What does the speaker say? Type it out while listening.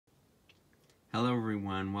Hello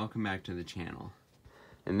everyone, welcome back to the channel.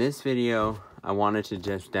 In this video, I wanted to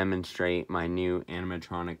just demonstrate my new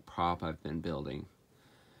animatronic prop I've been building.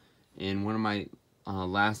 In one of my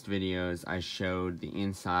last videos, I showed the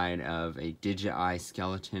inside of a Digi-Eye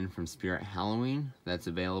skeleton from Spirit Halloween that's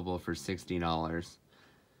available for $60.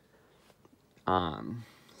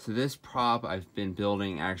 So this prop I've been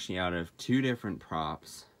building actually out of two different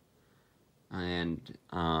props, and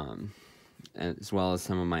as well as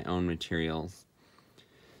some of my own materials.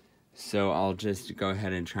 So I'll just go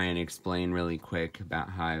ahead and try and explain really quick about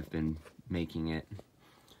how I've been making it.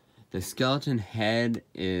 The skeleton head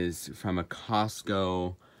is from a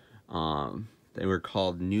Costco, they were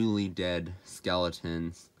called Newly Dead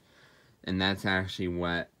Skeletons, and that's actually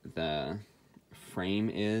what the frame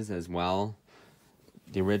is as well.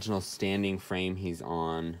 The original standing frame he's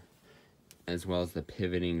on, as well as the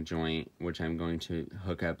pivoting joint, which I'm going to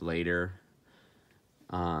hook up later.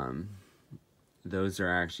 Those are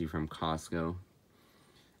actually from Costco.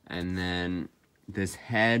 And then this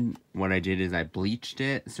head, what I did is I bleached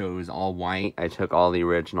it so it was all white. I took all the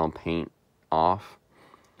original paint off,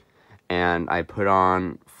 and I put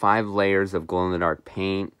on 5 layers of glow-in-the-dark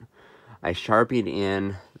paint. I sharpied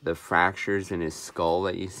in the fractures in his skull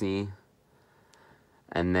that you see.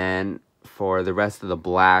 And then for the rest of the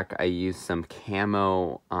black, I used some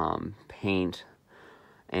camo paint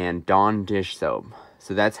and Dawn dish soap.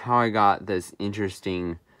 So that's how I got this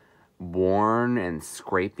interesting worn and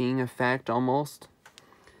scraping effect almost.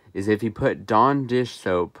 Is if you put Dawn dish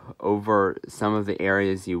soap over some of the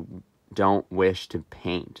areas you don't wish to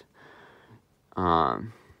paint.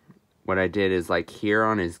 What I did is like here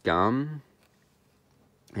on his gum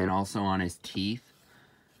and also on his teeth,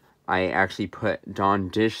 I actually put Dawn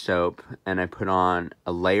dish soap and I put on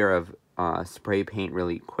a layer of spray paint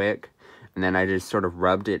really quick, and then I just sort of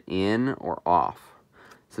rubbed it in or off.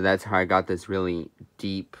 So that's how I got this really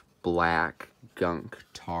deep black gunk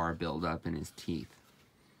tar buildup in his teeth.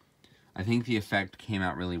 I think the effect came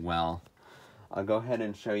out really well. I'll go ahead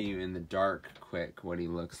and show you in the dark quick what he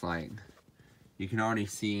looks like. You can already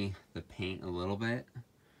see the paint a little bit.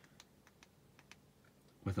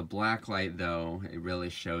 With a black light though, it really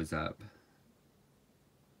shows up.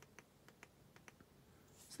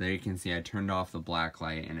 So there you can see I turned off the black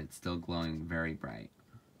light and it's still glowing very bright.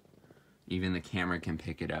 Even the camera can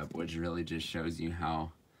pick it up, which really just shows you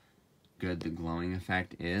how good the glowing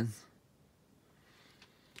effect is.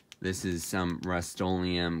 This is some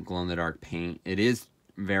Rust-Oleum glow-in-the-dark paint. It is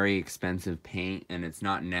very expensive paint, and it's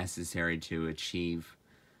not necessary to achieve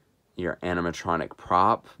your animatronic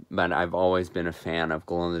prop, but I've always been a fan of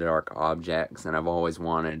glow-in-the-dark objects, and I've always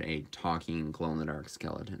wanted a talking glow-in-the-dark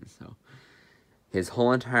skeleton. So his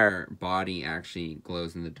whole entire body actually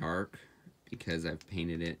glows in the dark because I've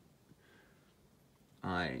painted it.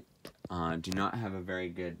 I do not have a very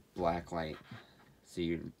good black light, so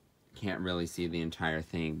you can't really see the entire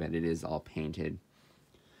thing, but it is all painted.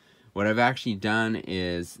 What I've actually done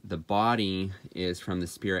is the body is from the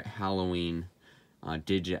Spirit Halloween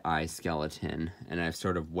Digi-Eye skeleton, and I've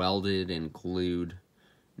sort of welded and glued,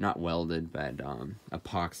 not welded, but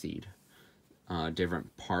epoxied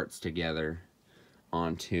different parts together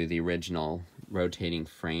onto the original rotating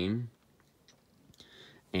frame.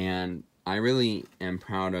 And I really am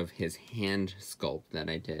proud of his hand sculpt that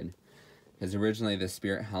I did. Because originally the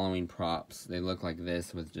Spirit Halloween props, they look like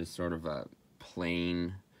this with just sort of a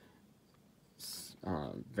plain,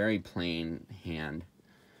 very plain hand.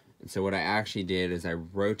 And so what I actually did is I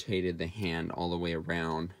rotated the hand all the way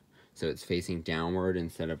around so it's facing downward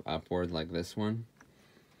instead of upward like this one.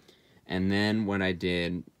 And then what I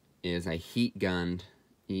did is I heat gunned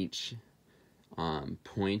each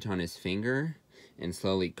point on his finger and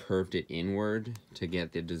slowly curved it inward to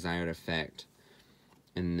get the desired effect.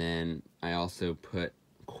 And then I also put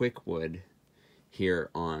Quickwood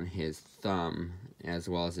here on his thumb as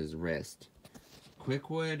well as his wrist.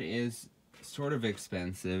 Quickwood is sort of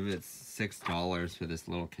expensive. It's $6 for this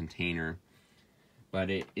little container,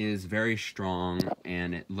 but it is very strong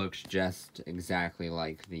and it looks just exactly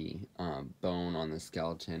like the bone on the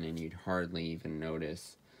skeleton, and you'd hardly even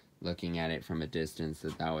notice looking at it from a distance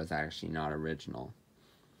that that was actually not original.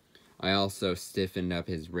 I also stiffened up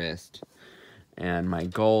his wrist, and my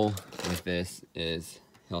goal with this is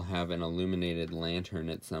he'll have an illuminated lantern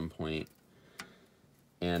at some point,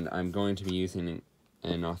 and I'm going to be using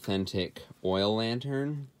an authentic oil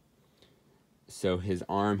lantern, so his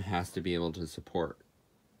arm has to be able to support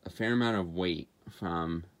a fair amount of weight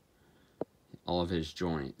from all of his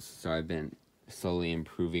joints. So I've been slowly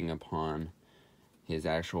improving upon his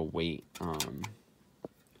actual weight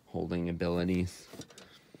holding abilities.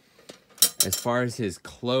 As far as his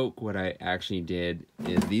cloak, what I actually did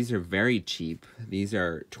is, these are very cheap. These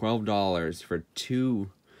are $12 for two.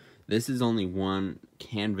 This is only one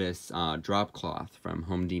canvas drop cloth from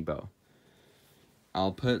Home Depot.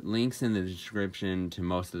 I'll put links in the description to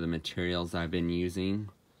most of the materials I've been using.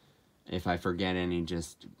 If I forget any,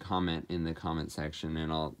 just comment in the comment section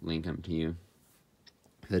and I'll link them to you.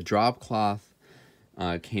 The drop cloth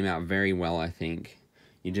came out very well, I think.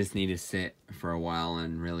 You just need to sit for a while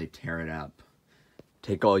and really tear it up.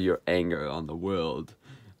 Take all your anger on the world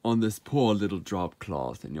on this poor little drop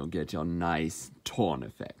cloth and you'll get your nice torn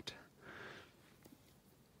effect.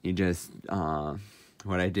 You just,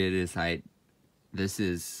 what I did is this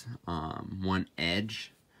is one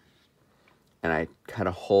edge, and I cut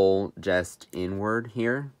a hole just inward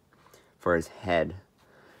here for his head.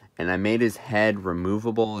 And I made his head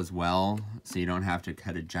removable as well, so you don't have to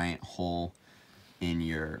cut a giant hole in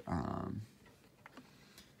your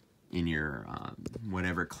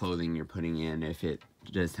whatever clothing you're putting in if it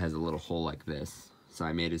just has a little hole like this. So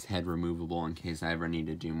I made his head removable in case I ever need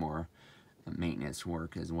to do more maintenance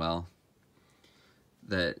work as well.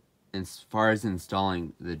 As far as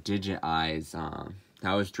installing the digit eyes,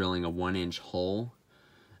 that was drilling a 1-inch hole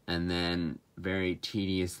and then very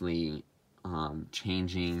tediously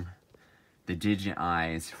changing the digit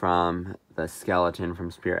eyes from the skeleton from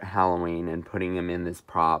Spirit Halloween and putting them in this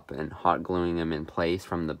prop and hot gluing them in place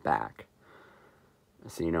from the back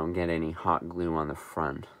so you don't get any hot glue on the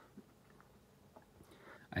front.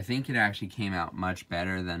 I think it actually came out much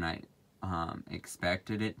better than I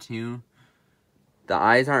expected it to. The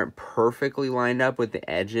eyes aren't perfectly lined up with the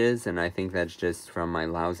edges, and I think that's just from my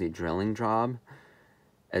lousy drilling job.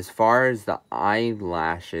 As far as the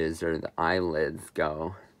eyelashes or the eyelids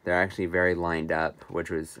go, they're actually very lined up, which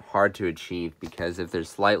was hard to achieve because if they're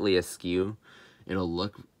slightly askew, it'll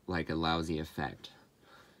look like a lousy effect.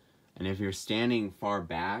 And if you're standing far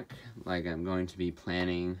back, like I'm going to be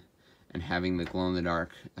planning and having the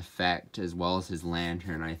glow-in-the-dark effect as well as his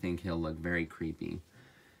lantern, I think he'll look very creepy.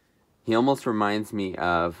 He almost reminds me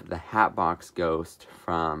of the Hatbox ghost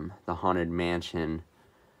from the Haunted Mansion,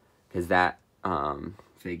 because that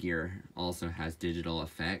figure also has digital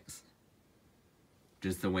effects.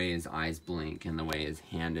 Just the way his eyes blink and the way his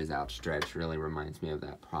hand is outstretched really reminds me of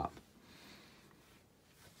that prop.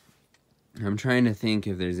 I'm trying to think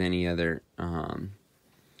if there's any other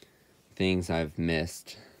things I've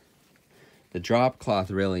missed. The drop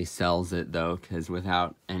cloth really sells it though, because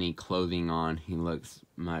without any clothing on, he looks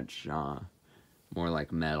much more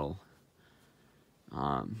like metal.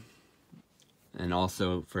 And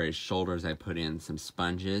also for his shoulders, I put in some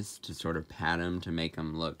sponges to sort of pat him to make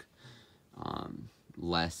him look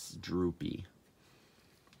less droopy.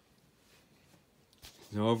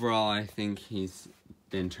 So overall, I think he's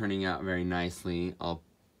been turning out very nicely. I'll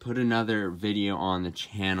put another video on the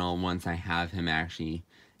channel once I have him actually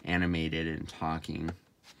animated and talking,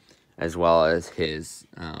 as well as his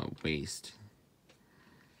waist.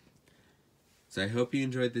 So I hope you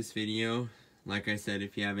enjoyed this video. Like I said,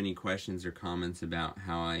 if you have any questions or comments about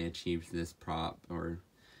how I achieved this prop or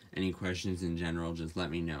any questions in general, just let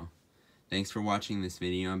me know. Thanks for watching this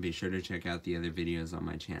video and be sure to check out the other videos on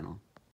my channel.